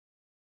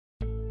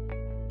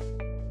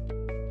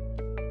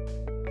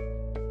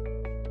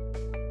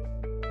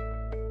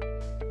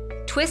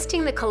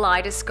Twisting the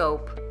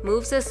kaleidoscope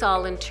moves us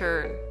all in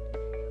turn,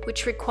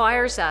 which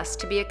requires us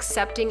to be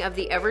accepting of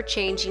the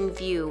ever-changing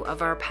view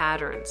of our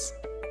patterns.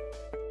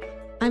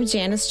 I'm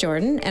Janice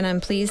Jordan, and I'm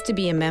pleased to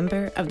be a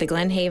member of the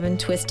Glen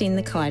Twisting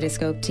the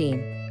Kaleidoscope team.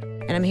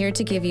 And I'm here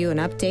to give you an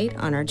update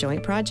on our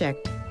joint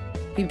project.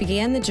 We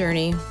began the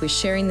journey with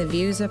sharing the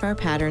views of our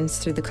patterns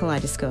through the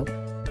kaleidoscope.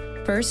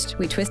 First,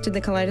 we twisted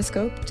the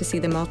kaleidoscope to see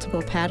the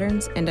multiple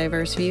patterns and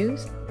diverse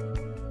views.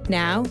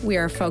 Now, we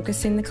are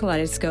focusing the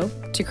kaleidoscope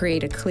to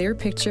create a clear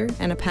picture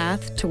and a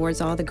path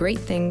towards all the great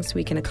things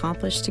we can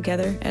accomplish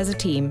together as a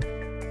team.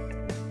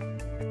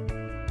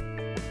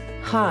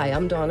 Hi,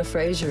 I'm Donna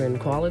Fraser in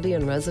Quality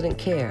and Resident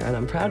Care, and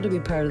I'm proud to be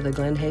part of the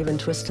Glen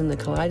Twisting the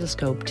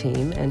Kaleidoscope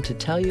team and to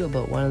tell you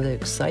about one of the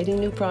exciting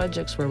new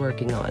projects we're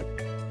working on.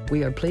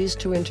 We are pleased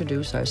to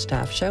introduce our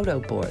staff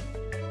shout-out board.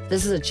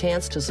 This is a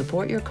chance to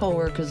support your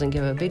coworkers and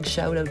give a big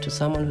shout out to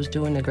someone who's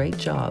doing a great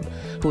job,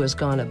 who has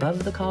gone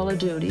above the call of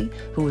duty,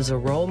 who is a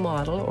role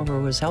model, or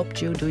who has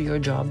helped you do your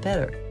job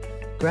better.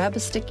 Grab a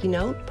sticky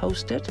note,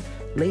 post it,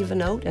 leave a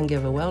note, and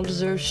give a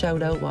well-deserved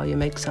shout out while you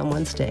make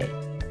someone's day.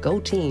 Go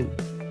team!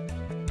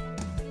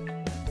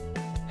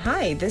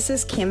 Hi, this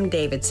is Kim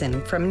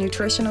Davidson from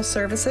Nutritional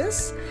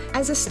Services.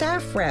 As a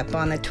staff rep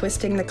on the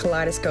Twisting the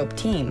Kaleidoscope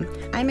team,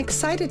 I'm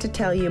excited to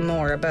tell you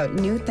more about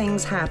new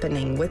things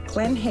happening with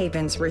Glen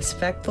Haven's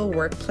Respectful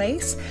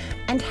Workplace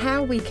and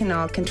how we can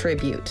all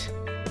contribute.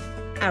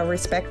 Our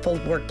Respectful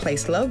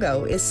Workplace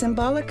logo is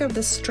symbolic of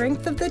the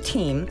strength of the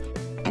team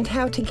and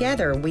how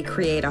together we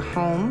create a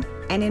home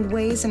and in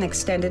ways an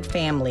extended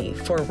family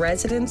for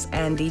residents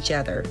and each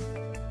other.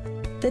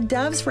 The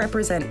doves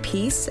represent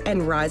peace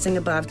and rising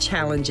above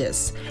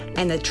challenges,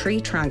 and the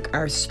tree trunk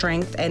are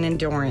strength and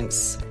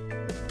endurance.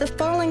 The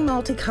falling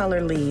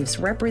multicolored leaves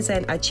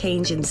represent a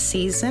change in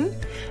season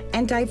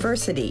and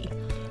diversity,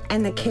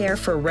 and the care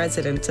for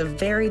residents of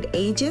varied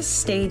ages,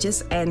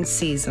 stages, and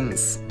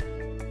seasons.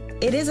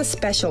 It is a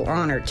special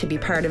honor to be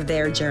part of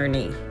their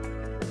journey.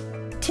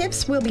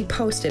 Tips will be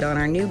posted on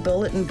our new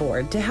bulletin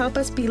board to help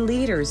us be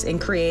leaders in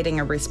creating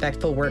a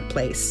respectful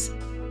workplace.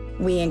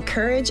 We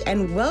encourage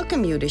and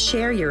welcome you to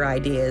share your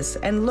ideas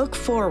and look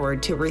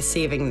forward to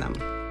receiving them.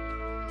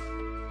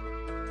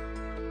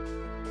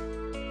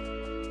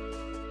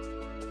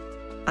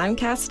 I'm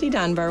Cassidy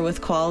Dunbar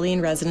with Quality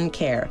and Resident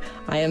Care.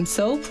 I am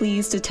so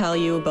pleased to tell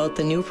you about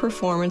the new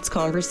Performance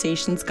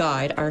Conversations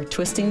Guide our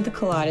Twisting the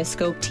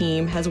Kaleidoscope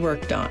team has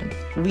worked on.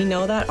 We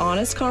know that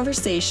honest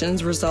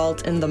conversations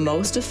result in the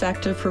most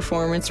effective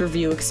performance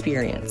review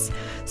experience.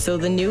 So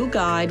the new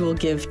guide will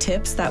give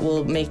tips that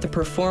will make the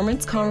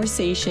performance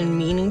conversation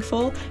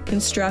meaningful,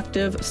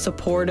 constructive,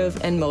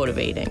 supportive, and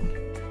motivating.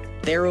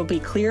 There will be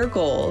clear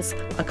goals,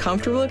 a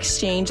comfortable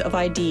exchange of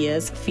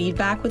ideas,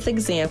 feedback with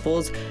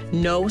examples,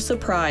 no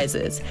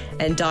surprises,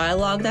 and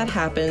dialogue that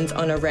happens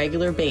on a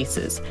regular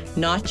basis,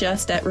 not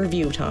just at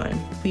review time.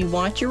 We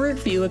want your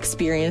review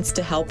experience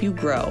to help you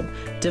grow,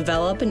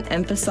 develop, and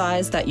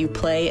emphasize that you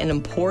play an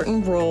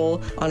important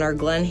role on our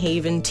Glen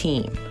Haven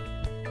team.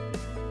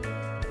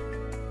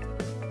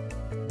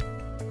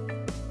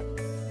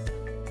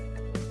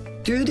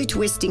 Through the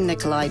Twisting the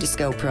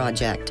Kaleidoscope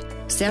project,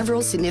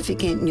 several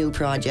significant new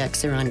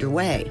projects are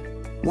underway.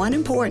 One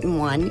important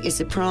one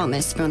is a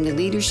promise from the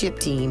leadership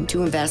team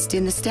to invest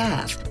in the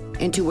staff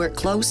and to work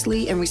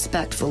closely and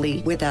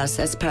respectfully with us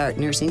as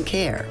partners in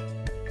care.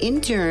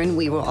 In turn,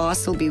 we will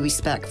also be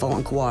respectful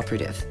and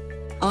cooperative.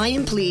 I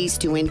am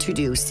pleased to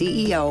introduce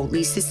CEO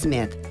Lisa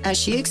Smith as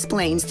she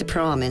explains the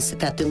promise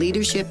that the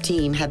leadership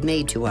team have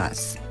made to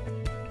us.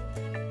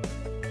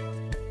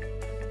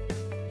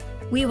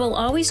 We will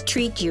always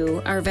treat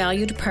you, our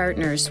valued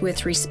partners,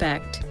 with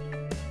respect.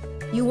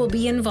 You will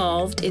be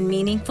involved in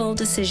meaningful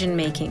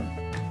decision-making.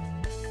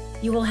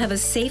 You will have a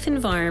safe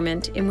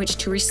environment in which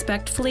to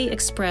respectfully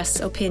express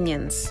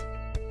opinions.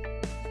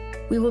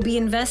 We will be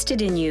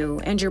invested in you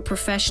and your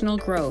professional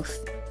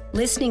growth,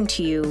 listening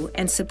to you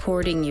and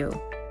supporting you.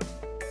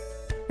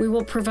 We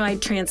will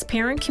provide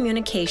transparent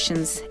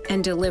communications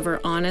and deliver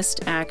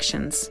honest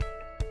actions.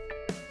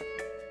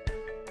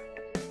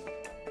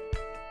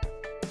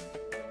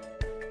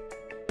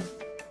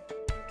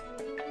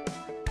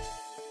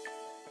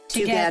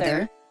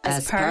 Together,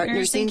 as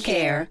partners in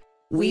care,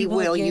 we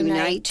will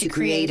unite to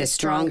create a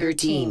stronger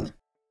team.